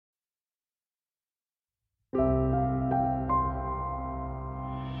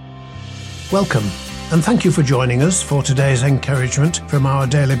Welcome, and thank you for joining us for today's encouragement from Our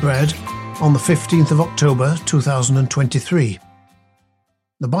Daily Bread on the 15th of October 2023.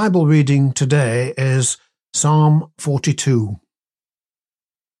 The Bible reading today is Psalm 42.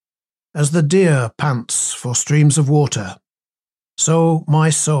 As the deer pants for streams of water, so my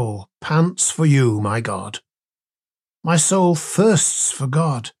soul pants for you, my God. My soul thirsts for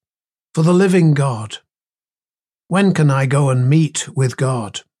God, for the living God. When can I go and meet with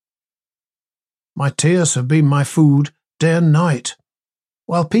God? My tears have been my food day and night,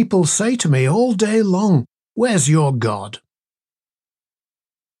 while people say to me all day long, "Where's your God?"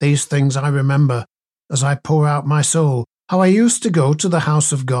 These things I remember as I pour out my soul, how I used to go to the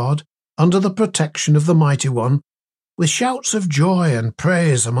house of God under the protection of the Mighty One, with shouts of joy and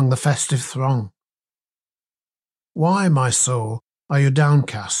praise among the festive throng. Why, my soul, are you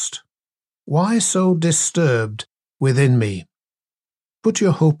downcast? Why so disturbed within me? Put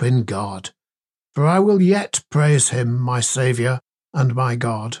your hope in God, for I will yet praise him, my Saviour and my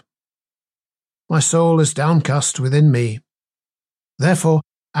God. My soul is downcast within me. Therefore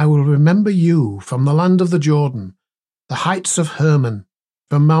I will remember you from the land of the Jordan, the heights of Hermon,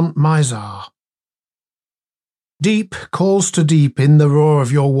 from Mount Mizar. Deep calls to deep in the roar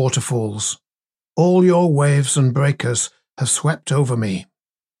of your waterfalls. All your waves and breakers have swept over me.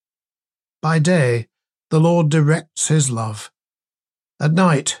 By day the Lord directs his love. At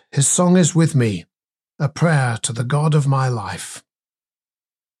night his song is with me, a prayer to the God of my life.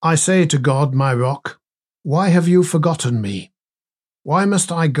 I say to God, my rock, why have you forgotten me? Why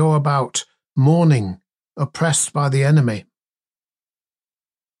must I go about mourning, oppressed by the enemy?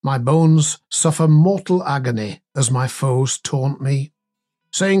 My bones suffer mortal agony as my foes taunt me,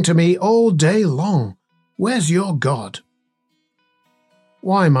 saying to me all day long, "Where's your God?"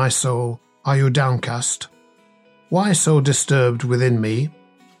 Why, my soul, are you downcast? Why so disturbed within me?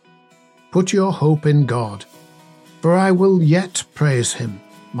 Put your hope in God, for I will yet praise him,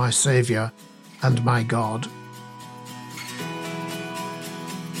 my Saviour and my God.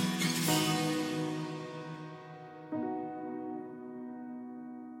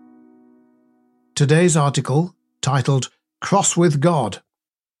 Today's article, titled Cross with God,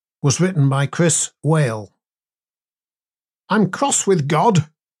 was written by Chris Whale. "I'm cross with God,"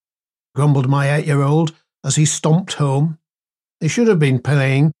 grumbled my 8-year-old as he stomped home. He should have been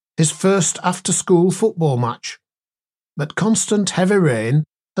playing his first after-school football match, but constant heavy rain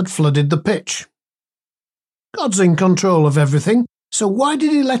had flooded the pitch. "God's in control of everything, so why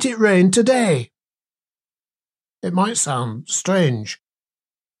did he let it rain today?" It might sound strange,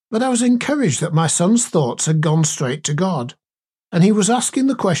 but I was encouraged that my son's thoughts had gone straight to God, and he was asking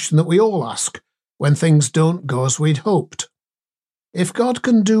the question that we all ask when things don't go as we'd hoped. If God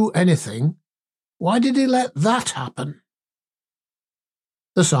can do anything, why did he let that happen?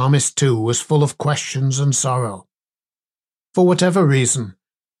 The psalmist too was full of questions and sorrow. For whatever reason,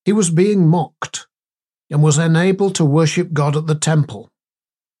 he was being mocked and was unable to worship God at the temple.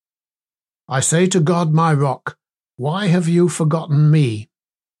 I say to God, my rock, why have you forgotten me?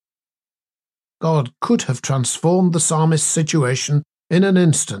 God could have transformed the psalmist's situation in an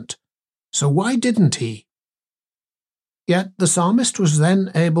instant, so why didn't he? Yet the psalmist was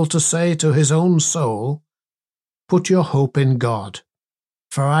then able to say to his own soul, "Put your hope in God,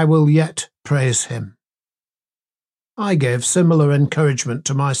 for I will yet praise him." I gave similar encouragement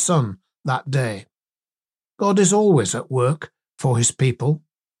to my son that day. God is always at work for his people,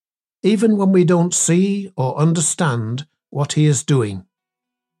 even when we don't see or understand what he is doing.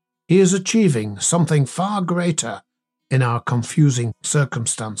 He is achieving something far greater in our confusing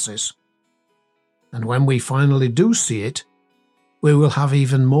circumstances. And when we finally do see it, we will have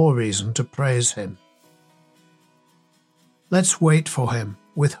even more reason to praise him. Let's wait for him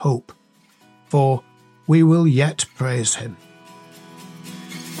with hope, for we will yet praise him.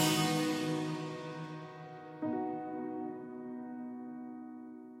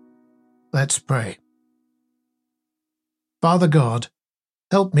 Let's pray. Father God,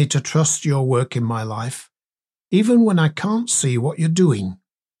 help me to trust your work in my life, even when I can't see what you're doing.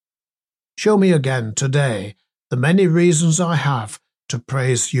 Show me again today the many reasons I have to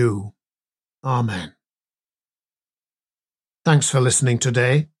praise you. Amen. Thanks for listening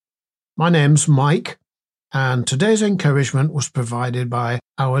today. My name's Mike, and today's encouragement was provided by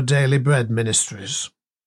Our Daily Bread Ministries.